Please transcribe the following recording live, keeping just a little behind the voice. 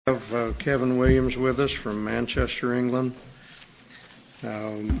Have Kevin Williams with us from Manchester, England.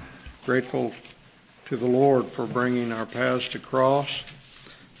 Grateful to the Lord for bringing our paths to cross,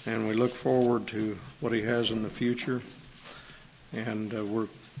 and we look forward to what he has in the future. And we're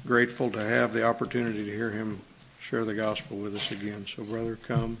grateful to have the opportunity to hear him share the gospel with us again. So, brother,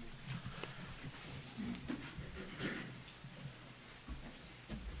 come.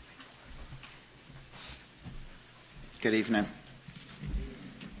 Good evening.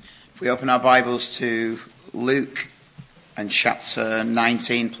 If we open our Bibles to Luke and chapter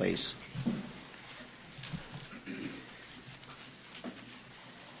 19, please.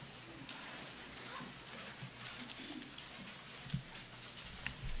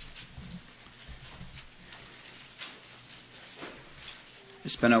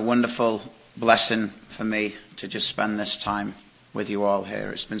 It's been a wonderful blessing for me to just spend this time with you all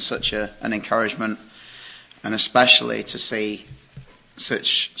here. It's been such an encouragement, and especially to see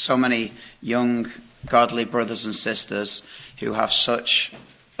so many young, godly brothers and sisters who have such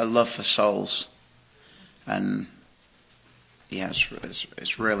a love for souls. And yeah,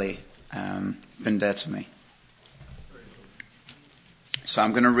 it's really been dear to me. So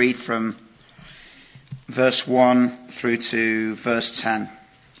I'm going to read from verse 1 through to verse 10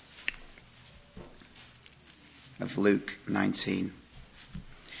 of Luke 19.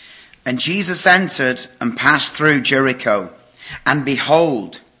 And Jesus entered and passed through Jericho. And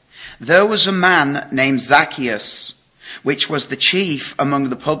behold, there was a man named Zaccheus, which was the chief among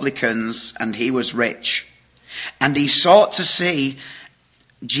the publicans, and he was rich. And he sought to see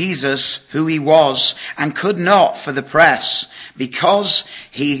Jesus, who he was, and could not for the press, because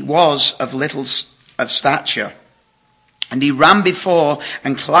he was of little of stature. And he ran before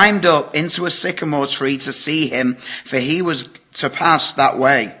and climbed up into a sycamore tree to see him, for he was to pass that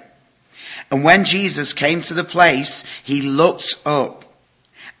way. And when Jesus came to the place, he looked up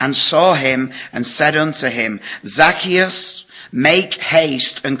and saw him and said unto him, Zaccheus, make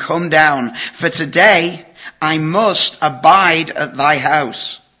haste and come down, for today I must abide at thy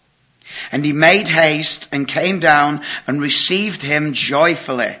house. And he made haste and came down and received him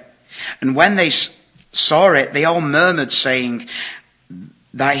joyfully. And when they saw it, they all murmured, saying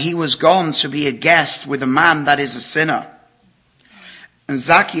that he was gone to be a guest with a man that is a sinner. And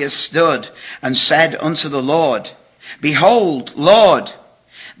Zaccheus stood and said unto the Lord, Behold, Lord,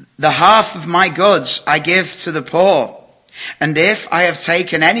 the half of my goods I give to the poor. And if I have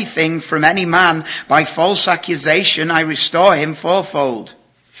taken anything from any man by false accusation, I restore him fourfold.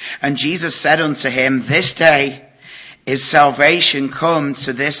 And Jesus said unto him, This day is salvation come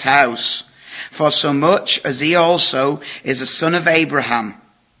to this house, for so much as he also is a son of Abraham.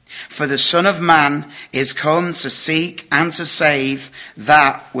 For the Son of Man is come to seek and to save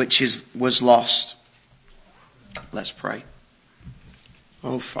that which was lost. Let's pray.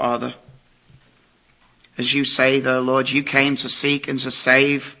 Oh, Father, as you say there, Lord, you came to seek and to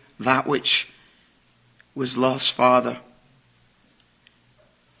save that which was lost, Father.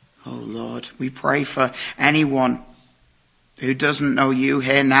 Oh, Lord, we pray for anyone who doesn't know you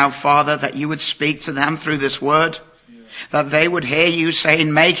here now, Father, that you would speak to them through this word. That they would hear you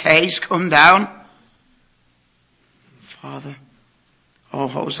saying, make haste, come down. Father, oh,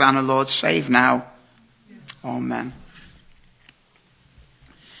 Hosanna, Lord, save now. Amen.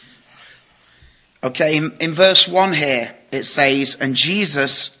 Okay, in verse 1 here, it says, and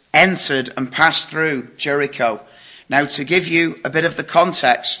Jesus entered and passed through Jericho. Now, to give you a bit of the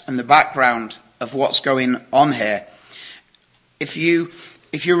context and the background of what's going on here, if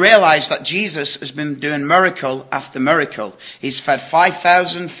you realize that Jesus has been doing miracle after miracle, he's fed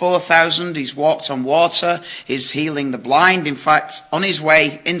 5,000, 4,000, he's walked on water, he's healing the blind. In fact, on his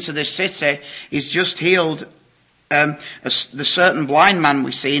way into this city, he's just healed the certain blind man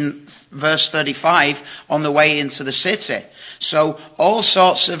we see in verse 35 on the way into the city. So all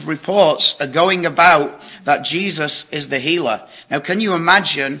sorts of reports are going about that Jesus is the healer. Now, can you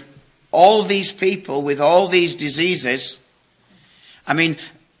imagine all these people with all these diseases? I mean,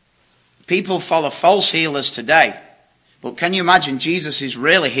 people follow false healers today, but can you imagine Jesus is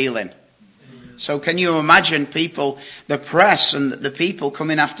really healing? So can you imagine people, the press and the people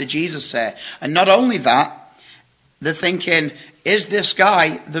coming after Jesus there? And not only that, they're thinking, is this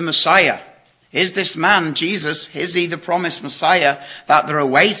guy the Messiah? Is this man, Jesus, is he the promised Messiah that they're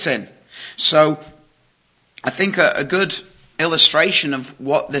awaiting? So I think a good illustration of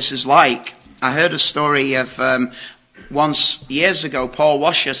what this is like, I heard a story of once, years ago, Paul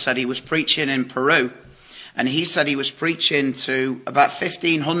Washer said he was preaching in Peru. And he said he was preaching to about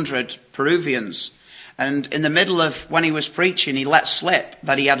 1,500 Peruvians. And in the middle of when he was preaching, he let slip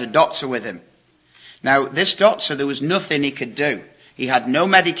that he had a doctor with him. Now, this doctor, there was nothing he could do. He had no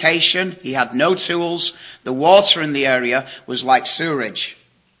medication. He had no tools. The water in the area was like sewerage.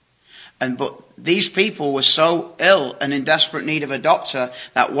 But these people were so ill and in desperate need of a doctor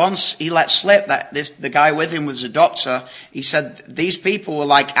that once he let slip that the guy with him was a doctor, he said these people were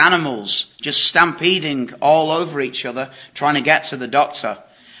like animals, just stampeding all over each other, trying to get to the doctor.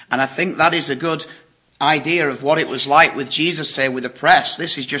 And I think that is a good idea of what it was like with Jesus here with the press.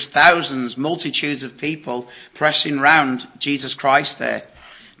 This is just thousands, multitudes of people pressing round Jesus Christ there,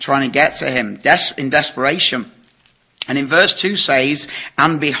 trying to get to him in desperation. And in verse 2 says,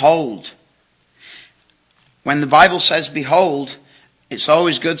 and behold. When the Bible says behold, it's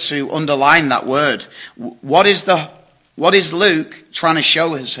always good to underline that word. What is Luke trying to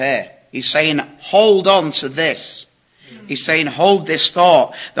show us here? He's saying, hold on to this. He's saying, hold this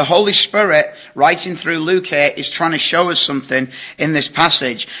thought. The Holy Spirit, writing through Luke here, is trying to show us something in this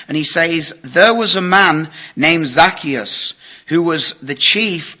passage. And he says, there was a man named Zaccheus, who was the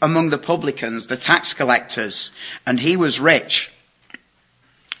chief among the publicans, the tax collectors, and he was rich.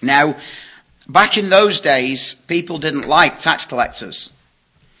 Now, back in those days, people didn't like tax collectors.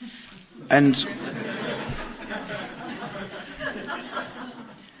 And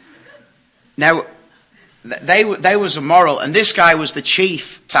now, they was immoral, and this guy was the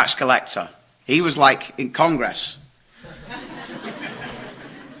chief tax collector. He was like in Congress.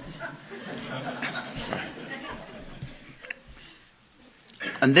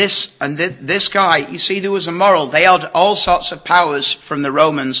 And this guy, you see, there was immoral. They had all sorts of powers from the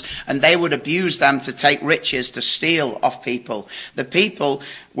Romans, and they would abuse them to take riches, to steal off people. The people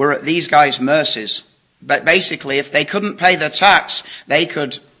were at these guys' mercies. But basically, if they couldn't pay their tax, they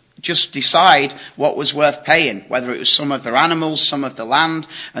could just decide what was worth paying, whether it was some of their animals, some of the land,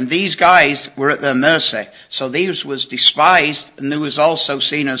 and these guys were at their mercy. So these was despised, and they was also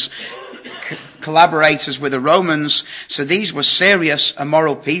seen as collaborators with the Romans. So these were serious,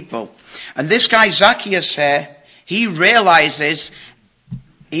 immoral people. And this guy Zaccheus here, he realizes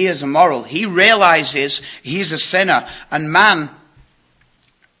he is immoral. He realizes he's a sinner, and man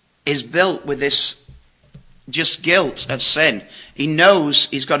is built with this just guilt of sin. He knows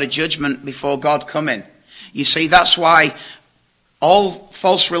he's got a judgment before God coming. You see, that's why all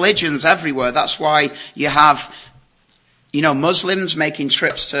false religions everywhere, that's why you have, Muslims making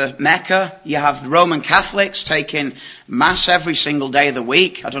trips to Mecca. You have the Roman Catholics taking Mass every single day of the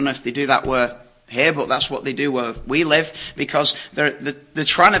week. I don't know if they do that where here, but that's what they do where we live, because they're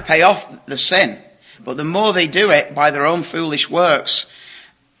trying to pay off the sin. But the more they do it by their own foolish works,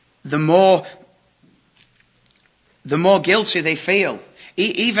 the more guilty they feel.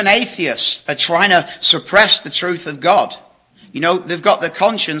 Even atheists are trying to suppress the truth of God. They've got their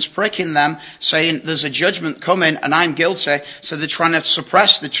conscience pricking them, saying there's a judgment coming and I'm guilty, so they're trying to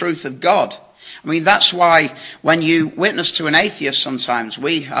suppress the truth of God. I mean, that's why when you witness to an atheist sometimes,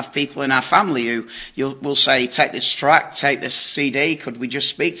 we have people in our family who will say, take this tract, take this CD, could we just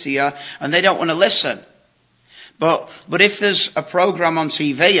speak to you? And they don't want to listen. But if there's a program on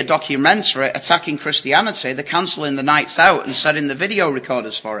TV, a documentary attacking Christianity, they're cancelling the nights out and setting the video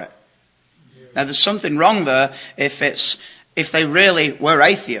recorders for it. Yeah. Now there's something wrong there if they really were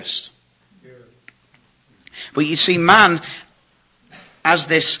atheists. Yeah. But you see, man has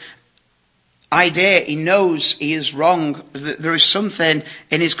this idea, he knows he is wrong. There is something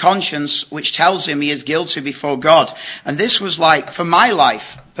in his conscience which tells him he is guilty before God. And this was like, for my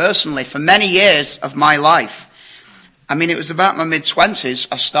life, personally, for many years of my life. I mean, it was about my mid-20s,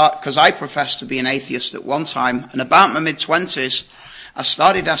 because I professed to be an atheist at one time, and about my mid-20s, I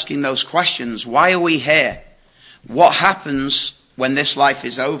started asking those questions. Why are we here? What happens when this life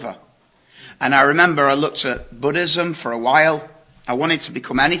is over? And I remember I looked at Buddhism for a while. I wanted to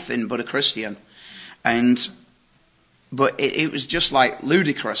become anything but a Christian. But it was just like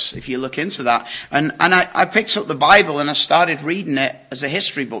ludicrous if you look into that. And I picked up the Bible and I started reading it as a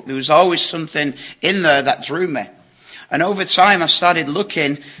history book. There was always something in there that drew me. And over time, I started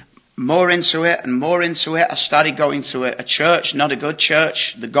looking more into it and more into it. I started going to a church, not a good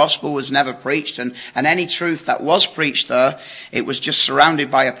church. The gospel was never preached. And any truth that was preached there, it was just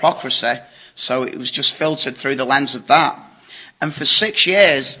surrounded by hypocrisy. So it was just filtered through the lens of that. And for 6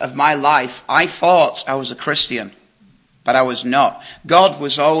 years of my life, I thought I was a Christian. But I was not. God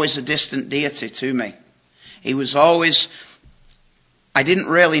was always a distant deity to me. He was always... I didn't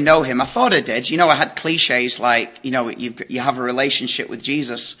really know him. I thought I did. I had cliches like, you have a relationship with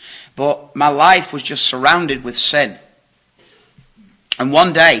Jesus. But my life was just surrounded with sin. And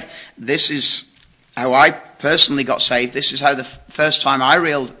one day, this is how I personally got saved. This is how the first time I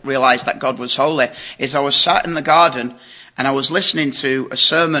realized that God was holy, is I was sat in the garden and I was listening to a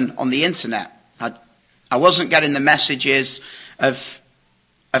sermon on the internet. I wasn't getting the messages of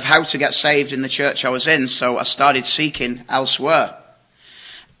how to get saved in the church I was in, so I started seeking elsewhere.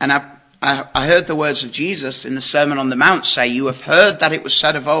 And I heard the words of Jesus in the Sermon on the Mount say, "You have heard that it was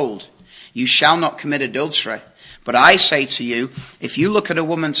said of old, you shall not commit adultery. But I say to you, if you look at a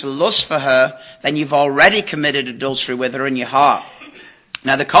woman to lust for her, then you've already committed adultery with her in your heart."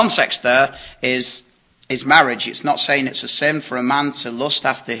 Now the context there is marriage. It's not saying it's a sin for a man to lust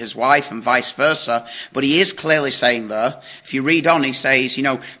after his wife and vice versa, but he is clearly saying there, if you read on, he says,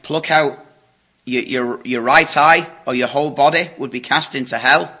 pluck out your right eye or your whole body would be cast into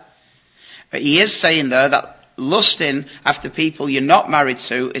hell. But he is saying there that lusting after people you're not married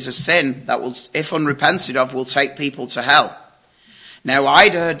to is a sin that will, if unrepented of, will take people to hell. Now,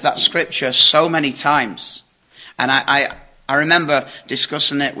 I'd heard that scripture so many times, and I remember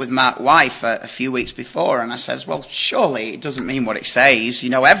discussing it with my wife a few weeks before, and I says, well, surely it doesn't mean what it says.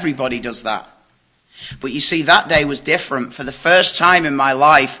 Everybody does that. But you see, that day was different. For the first time in my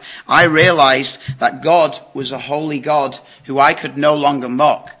life, I realized that God was a holy God who I could no longer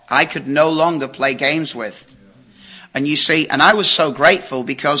mock. I could no longer play games with. And you see, and I was so grateful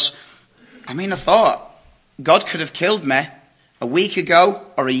because, I thought God could have killed me a week ago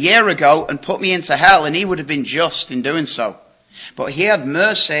or a year ago and put me into hell, and he would have been just in doing so. But he had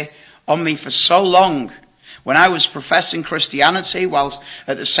mercy on me for so long when I was professing Christianity, whilst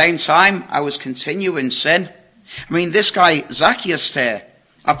at the same time I was continuing sin. This guy Zaccheus here,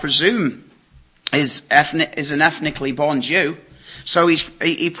 I presume, is an ethnically born Jew. So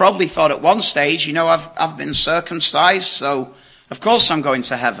he probably thought at one stage, I've been circumcised, so of course I'm going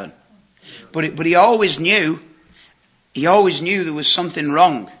to heaven. But he always knew there was something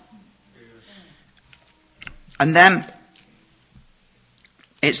wrong. And then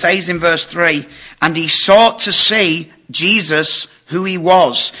it says in verse 3, and he sought to see Jesus who he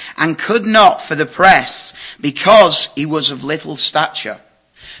was, and could not for the press, because he was of little stature.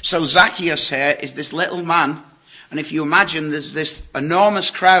 So Zaccheus here is this little man, and if you imagine there's this enormous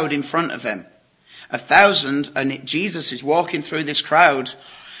crowd in front of him, 1,000, and Jesus is walking through this crowd,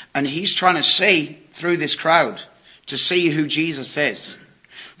 and he's trying to see through this crowd to see who Jesus is.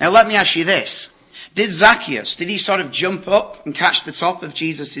 Now let me ask you this. Did Zaccheus, did he sort of jump up and catch the top of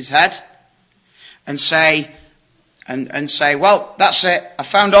Jesus' head and say, well, that's it. I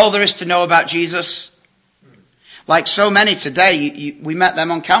found all there is to know about Jesus. Like so many today, we met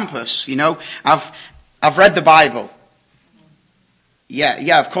them on campus. I've read the Bible.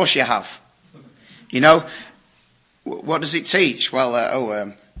 Yeah, of course you have. What does it teach?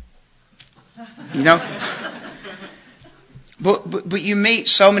 Well, But you meet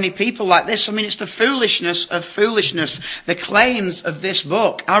so many people like this. It's the foolishness of foolishness. The claims of this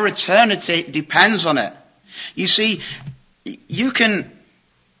book, our eternity depends on it. You see,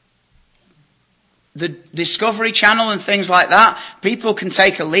 the Discovery Channel and things like that, people can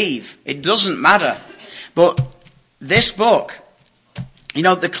take a leave. It doesn't matter. But this book,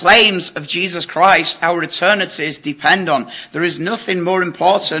 the claims of Jesus Christ, our eternities depend on. There is nothing more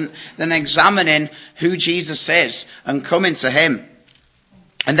important than examining who Jesus is and coming to him.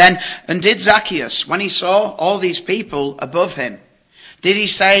 And did Zaccheus, when he saw all these people above him, did he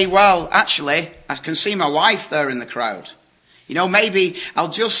say, well, actually, I can see my wife there in the crowd. Maybe I'll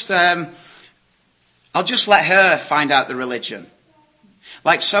just let her find out the religion.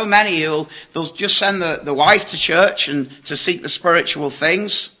 Like so many, they'll just send the wife to church and to seek the spiritual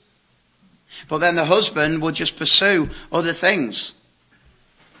things. But then the husband will just pursue other things.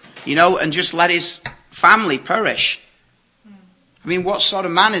 And just let his family perish. What sort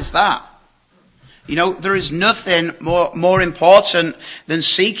of man is that? There is nothing more important than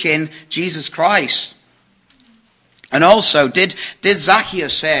seeking Jesus Christ. And also, did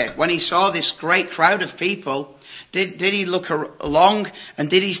Zaccheus say, when he saw this great crowd of people, did he look along and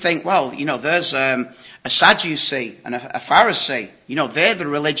did he think, well, there's a Sadducee and a Pharisee. They're the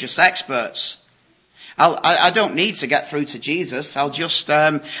religious experts. I don't need to get through to Jesus.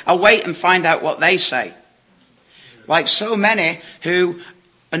 I'll wait and find out what they say. Like so many who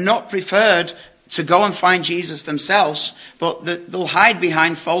are not prepared to go and find Jesus themselves, but they'll hide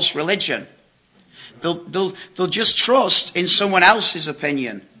behind false religion. They'll just trust in someone else's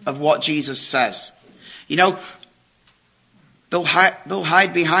opinion of what Jesus says. They'll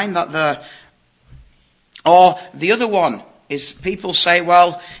hide behind that there. Or the other one is people say,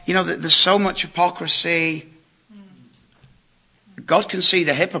 well, there's so much hypocrisy. God can see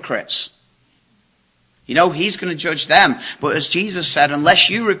the hypocrites. He's going to judge them. But as Jesus said, unless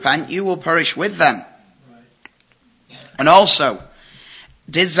you repent, you will perish with them. Right. And also,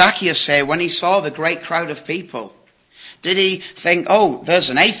 did Zaccheus say, when he saw the great crowd of people, did he think, oh, there's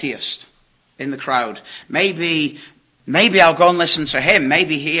an atheist in the crowd? Maybe Maybe I'll go and listen to him.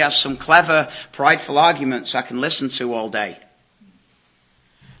 Maybe he has some clever, prideful arguments I can listen to all day.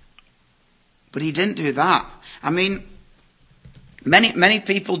 But he didn't do that. I mean, many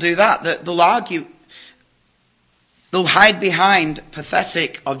people do that. They'll argue. They'll hide behind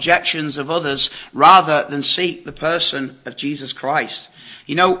pathetic objections of others rather than seek the person of Jesus Christ.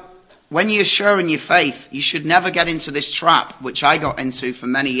 You know, when you're sure in your faith, you should never get into this trap, which I got into for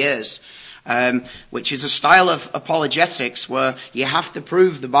many years, which is a style of apologetics where you have to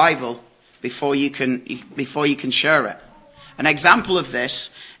prove the Bible before you can share it. An example of this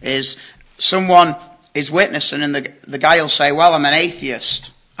is someone is witnessing and the guy will say, well, I'm an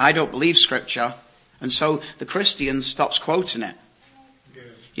atheist. I don't believe Scripture. And so the Christian stops quoting it.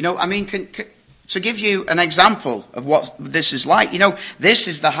 You know, I mean, to give you an example of what this is like, you know, this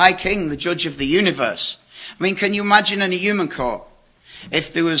is the High King, the judge of the universe. I mean, can you imagine in a human court,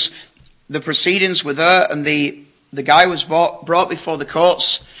 if there was the proceedings were there and the guy was brought before the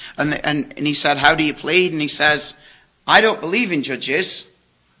courts and he said, how do you plead? And he says, I don't believe in judges.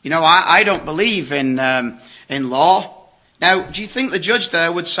 You know, I don't believe in law. Now, do you think the judge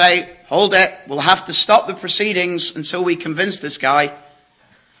there would say, hold it, we'll have to stop the proceedings until we convince this guy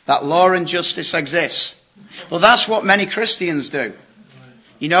that law and justice exists? Well, that's what many Christians do.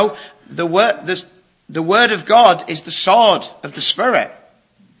 You know, the word of God is the sword of the Spirit.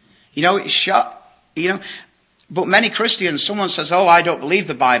 You know, it's shut, you know. But many Christians, someone says, oh, I don't believe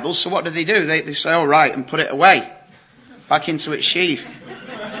the Bible, so what do? They say, oh, right, and put it away, back into its sheath.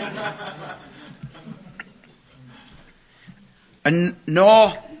 And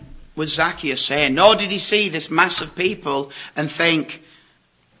nor was Zaccheus saying, nor did he see this mass of people and think,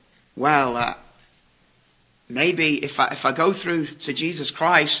 well, maybe if I go through to Jesus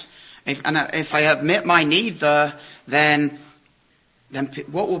Christ, if I admit my need there, then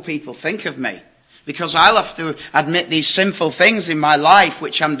what will people think of me? Because I'll have to admit these sinful things in my life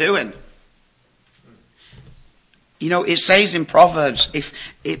which I'm doing. You know, it says in Proverbs, if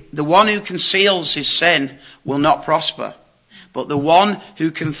the one who conceals his sin will not prosper. But the one who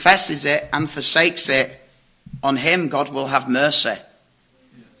confesses it and forsakes it, on him God will have mercy.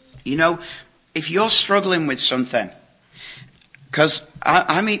 You know, if you're struggling with something, because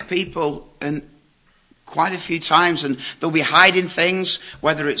I meet people and quite a few times and they'll be hiding things,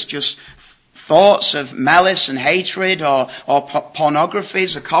 whether it's just thoughts of malice and hatred or pornography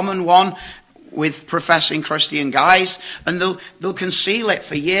is a common one with professing Christian guys, and they'll conceal it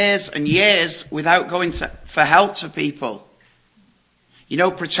for years and years without going for help to people. You know,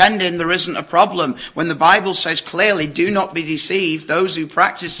 pretending there isn't a problem when the Bible says clearly, do not be deceived. Those who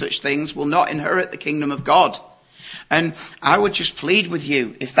practice such things will not inherit the kingdom of God. And I would just plead with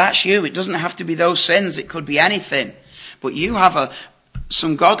you, if that's you, it doesn't have to be those sins. It could be anything. But you have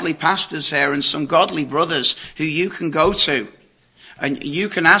some godly pastors here and some godly brothers who you can go to. And you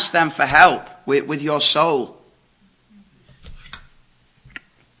can ask them for help with your soul.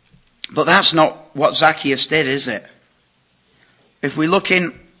 But that's not what Zaccheus did, is it? If we look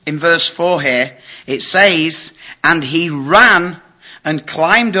in verse 4 here, it says, and he ran and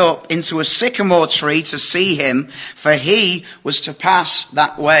climbed up into a sycamore tree to see him, for he was to pass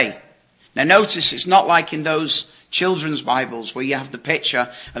that way. Now notice, it's not like in those children's Bibles where you have the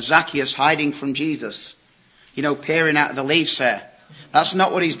picture of Zaccheus hiding from Jesus, you know, peering out of the leaves there. That's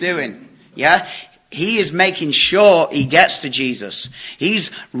not what he's doing. Yeah? He is making sure he gets to Jesus. He's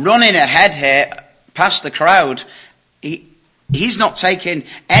running ahead here past the crowd. He's not taking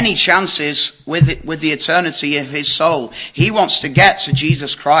any chances with the eternity of his soul. He wants to get to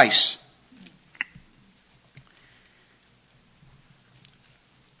Jesus Christ.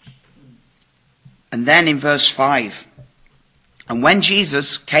 And then in verse 5, and when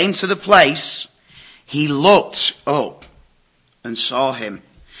Jesus came to the place, he looked up and saw him.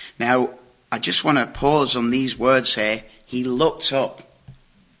 Now, I just want to pause on these words here. He looked up.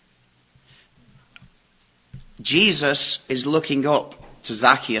 Jesus is looking up to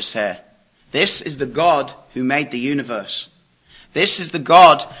Zaccheus here. This is the God who made the universe. This is the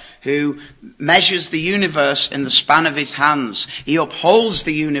God who measures the universe in the span of his hands. He upholds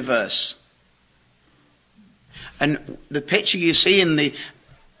the universe. And the picture you see in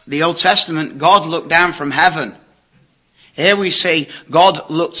the Old Testament, God looked down from heaven. Here we see God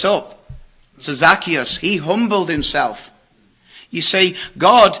looked up to Zaccheus. He humbled himself. You see,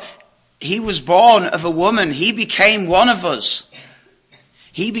 God, he was born of a woman. He became one of us.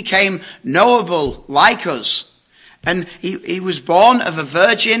 He became knowable like us. And he was born of a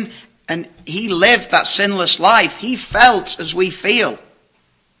virgin, and he lived that sinless life. He felt as we feel.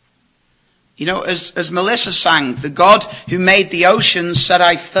 You know, as Melissa sang, the God who made the oceans said,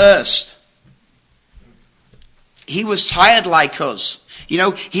 I thirst. he was tired like us. You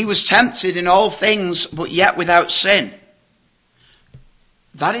know, he was tempted in all things, but yet without sin.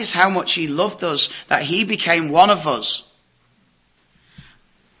 That is how much he loved us, that he became one of us.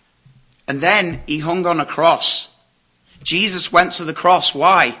 And then he hung on a cross. Jesus went to the cross.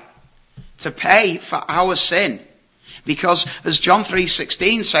 Why? To pay for our sin. Because as John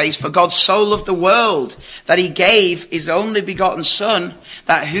 3:16 says, for God so loved the world that he gave his only begotten Son,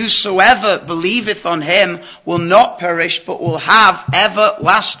 that whosoever believeth on him will not perish but will have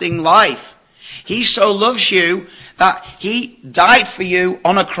everlasting life. He so loves you that he died for you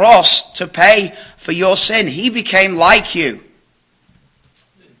on a cross to pay for your sin. He became like you.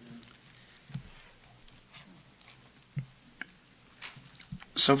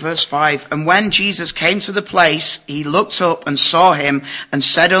 So verse 5, and when Jesus came to the place, he looked up and saw him and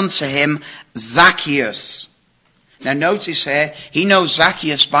said unto him, Zaccheus. Now notice here, he knows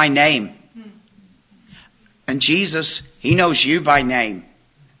Zaccheus by name. And Jesus, he knows you by name.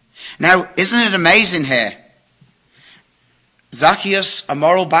 Now, isn't it amazing here? Zaccheus, a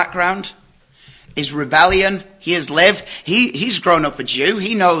moral background, his rebellion, he has lived, he's grown up a Jew,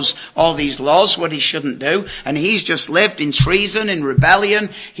 he knows all these laws, what he shouldn't do, and he's just lived in treason, in rebellion.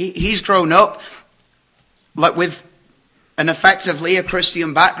 He's grown up like with an effectively a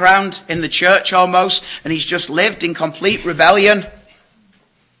Christian background in the church almost, and he's just lived in complete rebellion.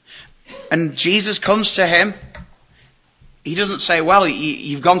 And Jesus comes to him. He doesn't say, well,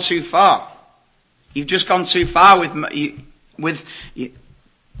 you've gone too far. You've just gone too far with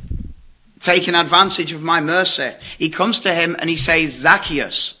taking advantage of my mercy. He comes to him and he says,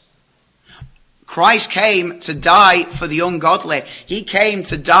 Zaccheus. Christ came to die for the ungodly. He came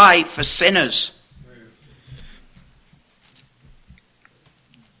to die for sinners.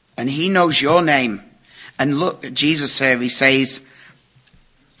 And he knows your name. And look at Jesus here, he says,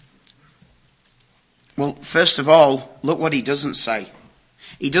 well, first of all, look what he doesn't say.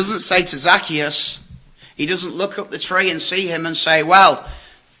 He doesn't say to Zaccheus, he doesn't look up the tree and see him and say, well,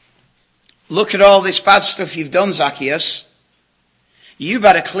 look at all this bad stuff you've done, Zaccheus. You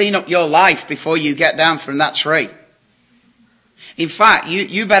better clean up your life before you get down from that tree. In fact,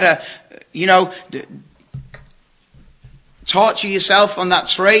 you better, torture yourself on that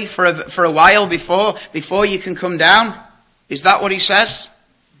tree for a while before you can come down. Is that what he says?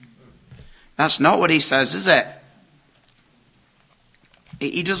 That's not what he says, is it?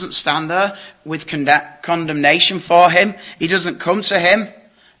 He doesn't stand there with condemnation for him. He doesn't come to him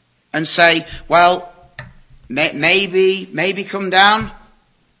and say, well, maybe come down.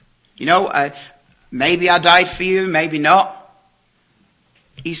 Maybe I died for you, maybe not.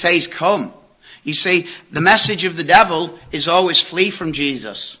 He says, come. You see, the message of the devil is always flee from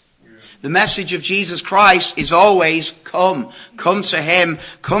Jesus. The message of Jesus Christ is always come. Come to him.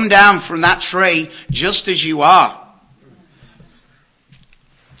 Come down from that tree just as you are.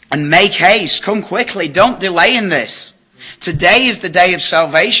 And make haste. Come quickly. Don't delay in this. Today is the day of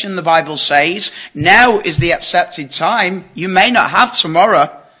salvation, the Bible says. Now is the accepted time. You may not have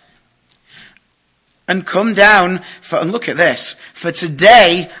tomorrow. And come down, and look at this. For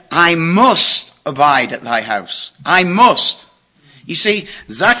today I must abide at thy house. I must. You see,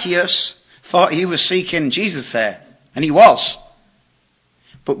 Zaccheus thought he was seeking Jesus there. And he was.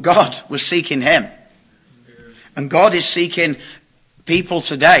 But God was seeking him. And God is seeking people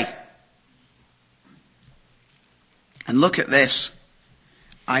today. And look at this.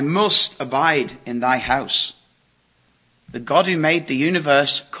 I must abide in thy house. The God who made the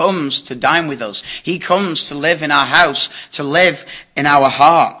universe comes to dine with us. He comes to live in our house, to live in our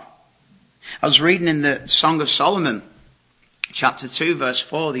heart. I was reading in the Song of Solomon, chapter 2, verse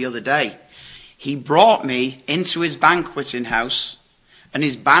 4 the other day. He brought me into his banqueting house, and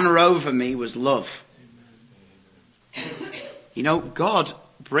his banner over me was love. God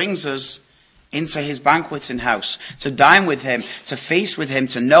brings us into his banqueting house, to dine with him, to feast with him,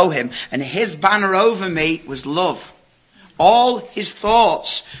 to know him. And his banner over me was love. All his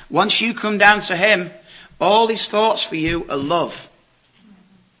thoughts, once you come down to him, all his thoughts for you are love.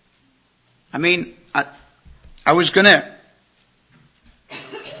 I mean, I was just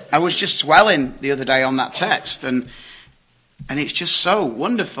dwelling the other day on that text, and it's just so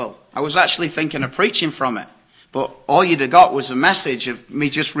wonderful. I was actually thinking of preaching from it. But all you'd have got was a message of me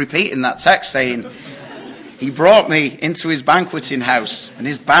just repeating that text saying, he brought me into his banqueting house and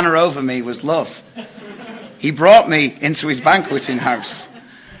his banner over me was love. He brought me into his banqueting house.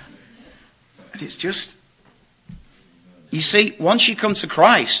 And it's just, you see, once you come to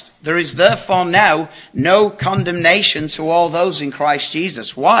Christ, there is therefore now no condemnation to all those in Christ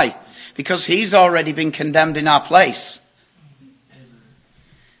Jesus. Why? Because he's already been condemned in our place.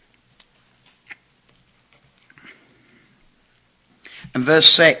 And verse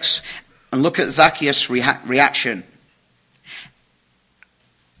 6, and look at Zaccheus' reaction.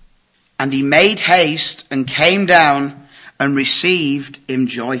 And he made haste and came down and received him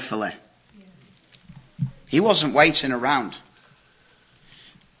joyfully. He wasn't waiting around.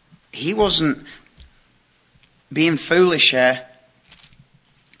 He wasn't being foolish here.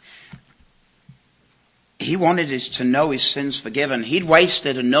 He wanted us to know his sins forgiven. He'd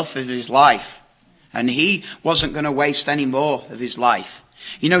wasted enough of his life, and he wasn't going to waste any more of his life.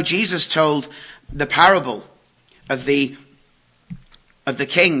 You know, Jesus told the parable of the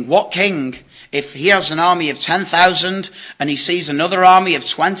king. What king, if he has an army of 10,000 and he sees another army of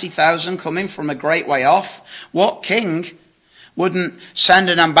 20,000 coming from a great way off, what king wouldn't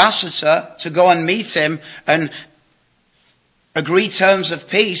send an ambassador to go and meet him and agree terms of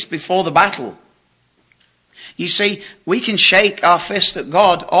peace before the battle? You see, we can shake our fist at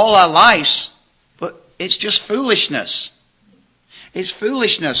God all our lives, but it's just foolishness. It's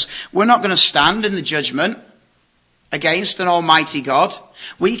foolishness. We're not going to stand in the judgment against an almighty God.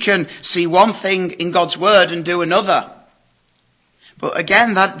 We can see one thing in God's word and do another. But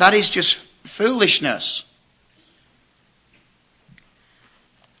again, that is just foolishness.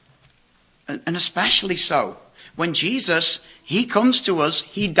 And especially so when Jesus, he comes to us,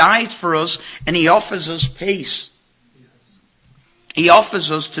 he died for us, and he offers us peace. He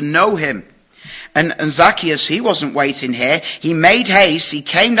offers us to know him. And Zaccheus, he wasn't waiting here. He made haste, he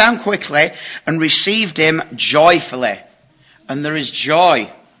came down quickly and received him joyfully. And there is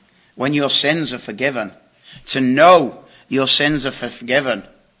joy when your sins are forgiven. To know your sins are forgiven.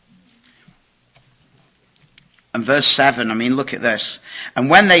 And verse 7, look at this. And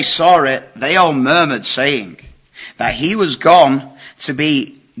when they saw it, they all murmured, saying that he was gone to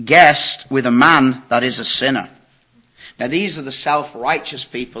be guest with a man that is a sinner. Now these are the self-righteous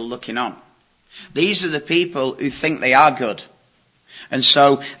people looking on. These are the people who think they are good. And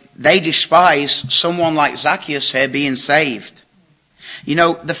so they despise someone like Zaccheus here being saved. You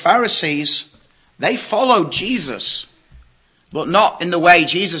know, the Pharisees, they followed Jesus, but not in the way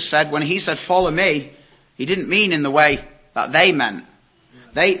Jesus said. When he said, follow me, he didn't mean in the way that they meant.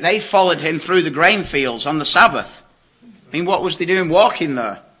 They followed him through the grain fields on the Sabbath. What was they doing walking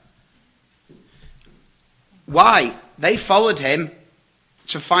there? Why? They followed him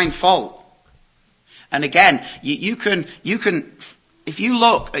to find fault. And again, you can, if you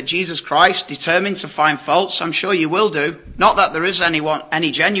look at Jesus Christ determined to find faults, I'm sure you will do. Not that there is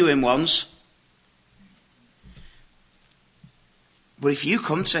any genuine ones. But if you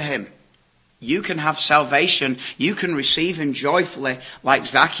come to him, you can have salvation. You can receive him joyfully like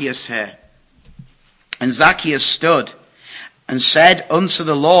Zaccheus here. And Zaccheus stood and said unto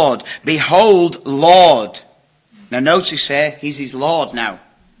the Lord, behold, Lord. Now notice here, he's his Lord now.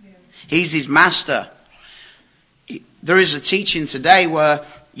 He's his master. There is a teaching today where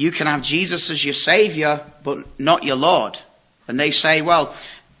you can have Jesus as your Savior, but not your Lord. And they say, well,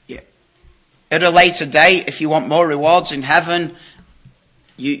 at a later date, if you want more rewards in heaven,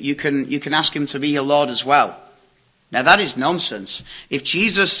 you can ask him to be your Lord as well. Now that is nonsense. If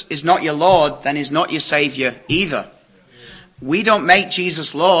Jesus is not your Lord, then he's not your Savior either. We don't make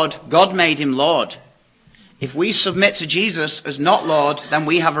Jesus Lord, God made him Lord. If we submit to Jesus as not Lord, then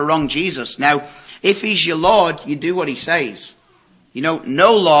we have a wrong Jesus. Now, if he's your Lord, you do what he says. You know,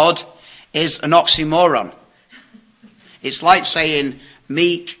 no Lord is an oxymoron. It's like saying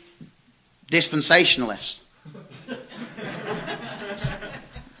meek dispensationalist.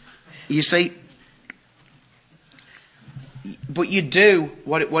 You see, but you do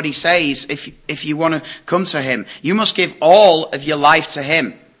what he says if you want to come to him. You must give all of your life to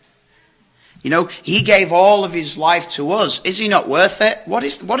him. You know, he gave all of his life to us. Is he not worth it? What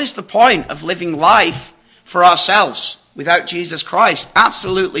is the point of living life for ourselves without Jesus Christ?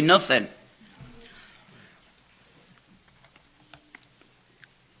 Absolutely nothing.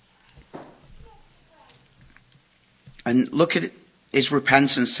 And look at his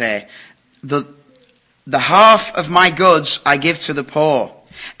repentance here. The half of my goods I give to the poor.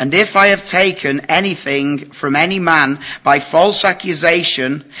 And if I have taken anything from any man by false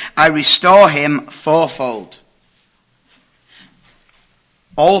accusation, I restore him fourfold.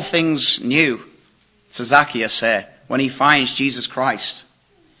 All things new to Zaccheus here when he finds Jesus Christ.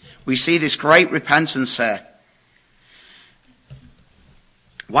 We see this great repentance here.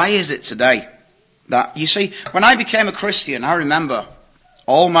 Why is it today that, you see, when I became a Christian, I remember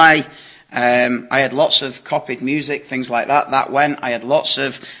all my I had lots of copied music, things like that. That went. I had lots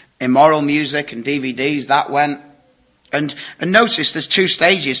of immoral music and DVDs. That went. And notice there's two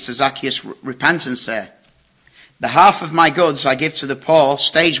stages to Zaccheus' repentance there. The half of my goods I give to the poor.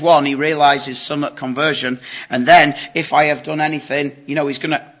 Stage 1, he realizes some at conversion. And then, if I have done anything, he's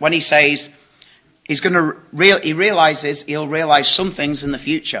going to, when he says, he realizes he'll realize some things in the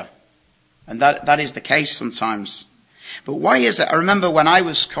future. And that is the case sometimes. But why is it? I remember when I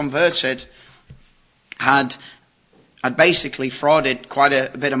was converted, I'd basically frauded quite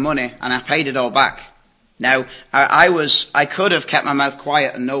a bit of money, and I paid it all back. Now, I could have kept my mouth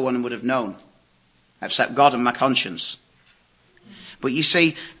quiet and no one would have known, except God and my conscience. But you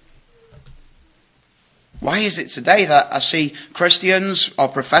see, why is it today that I see Christians or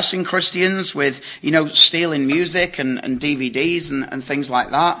professing Christians with, stealing music and DVDs and things like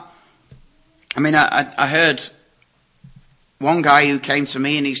that? I mean, I heard one guy who came to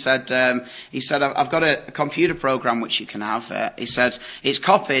me and he said, I've got a computer program which you can have. He said, it's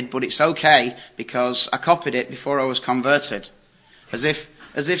copied, but it's okay because I copied it before I was converted. As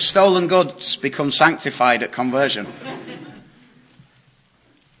if stolen goods become sanctified at conversion.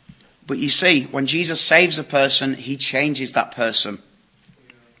 But you see, when Jesus saves a person, he changes that person.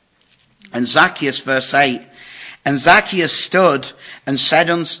 And Zaccheus, verse 8, and Zaccheus stood and said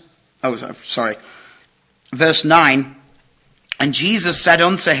verse 9, and Jesus said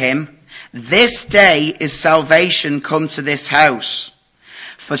unto him, this day is salvation come to this house,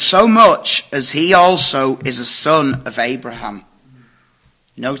 for so much as he also is a son of Abraham.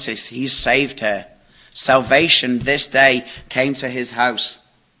 Notice, he's saved here. Salvation this day came to his house.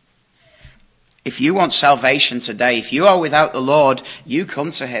 If you want salvation today, if you are without the Lord, you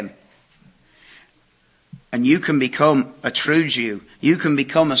come to him. And you can become a true Jew. You can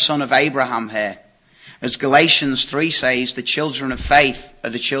become a son of Abraham here. As Galatians 3 says, the children of faith are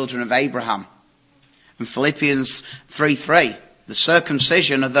the children of Abraham. And Philippians 3:3, the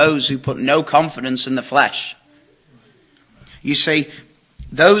circumcision are those who put no confidence in the flesh. You see,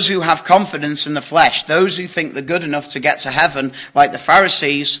 those who have confidence in the flesh, those who think they're good enough to get to heaven, like the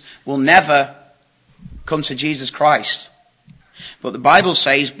Pharisees, will never come to Jesus Christ. But the Bible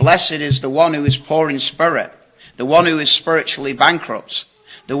says, blessed is the one who is poor in spirit, the one who is spiritually bankrupt,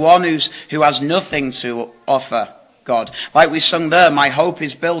 the one who has nothing to offer God. Like we sung there, my hope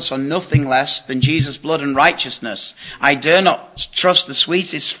is built on nothing less than Jesus' blood and righteousness. I dare not trust the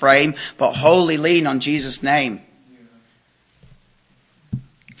sweetest frame, but wholly lean on Jesus' name.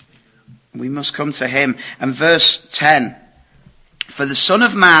 We must come to him. And verse 10, for the Son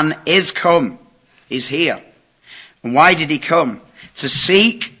of Man is come, is here. And why did he come? To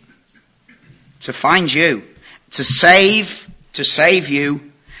seek, to find you, to save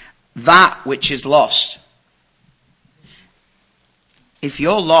you, that which is lost. If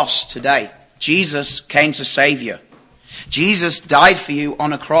you're lost today, Jesus came to save you. Jesus died for you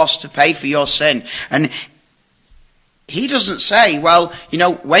on a cross to pay for your sin. And he doesn't say,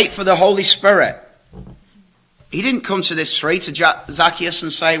 wait for the Holy Spirit. He didn't come to this tree to Zaccheus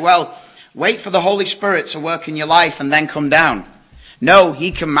and say, wait for the Holy Spirit to work in your life and then come down. No,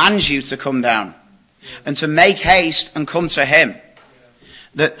 he commands you to come down and to make haste and come to him.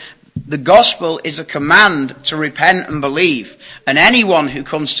 That the gospel is a command to repent and believe. And anyone who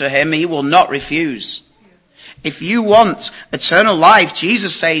comes to him, he will not refuse. If you want eternal life,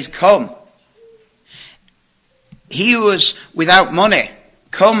 Jesus says, come. He who is without money,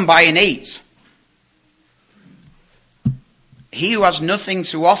 come buy and eat. He who has nothing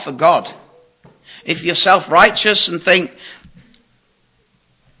to offer God. If you're self-righteous and think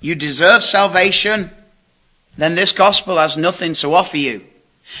you deserve salvation, then this gospel has nothing to offer you.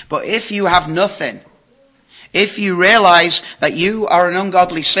 But if you have nothing, if you realize that you are an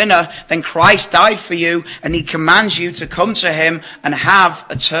ungodly sinner, then Christ died for you and he commands you to come to him and have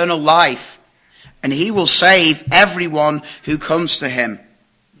eternal life. And he will save everyone who comes to him.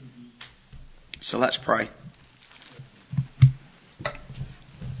 So let's pray.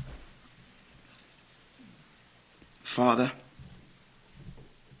 Father,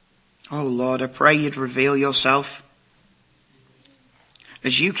 oh Lord, I pray you'd reveal yourself.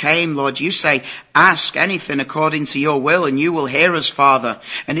 As you came, Lord, you say, ask anything according to your will and you will hear us, Father.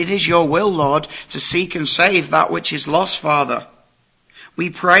 And it is your will, Lord, to seek and save that which is lost, Father. We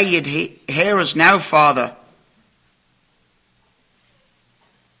pray you'd hear us now, Father.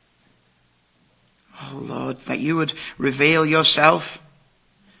 Oh Lord, that you would reveal yourself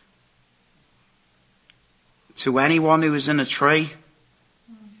to anyone who is in a tree.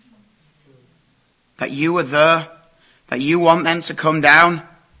 That you are there. That you want them to come down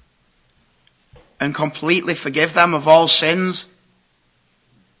and completely forgive them of all sins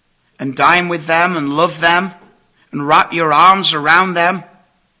and dine with them and love them and wrap your arms around them.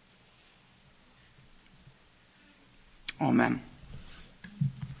 Amen.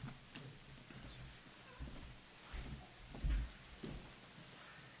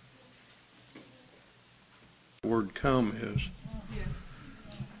 the word come is.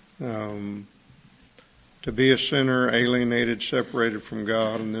 To be a sinner, alienated, separated from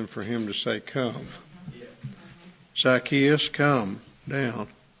God, and then for him to say, come. Zaccheus, come down.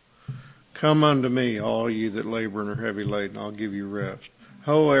 Come unto me, all ye that labor and are heavy laden, I'll give you rest.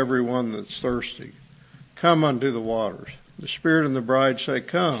 Ho, everyone that's thirsty, come unto the waters. The Spirit and the bride say,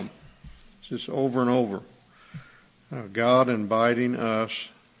 come. It's just over and over. God inviting us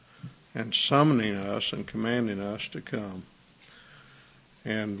and summoning us and commanding us to come.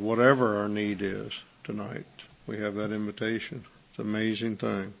 And whatever our need is tonight, we have that invitation. It's an amazing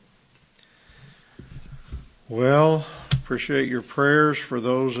thing. Well, appreciate your prayers for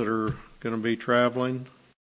those that are going to be traveling.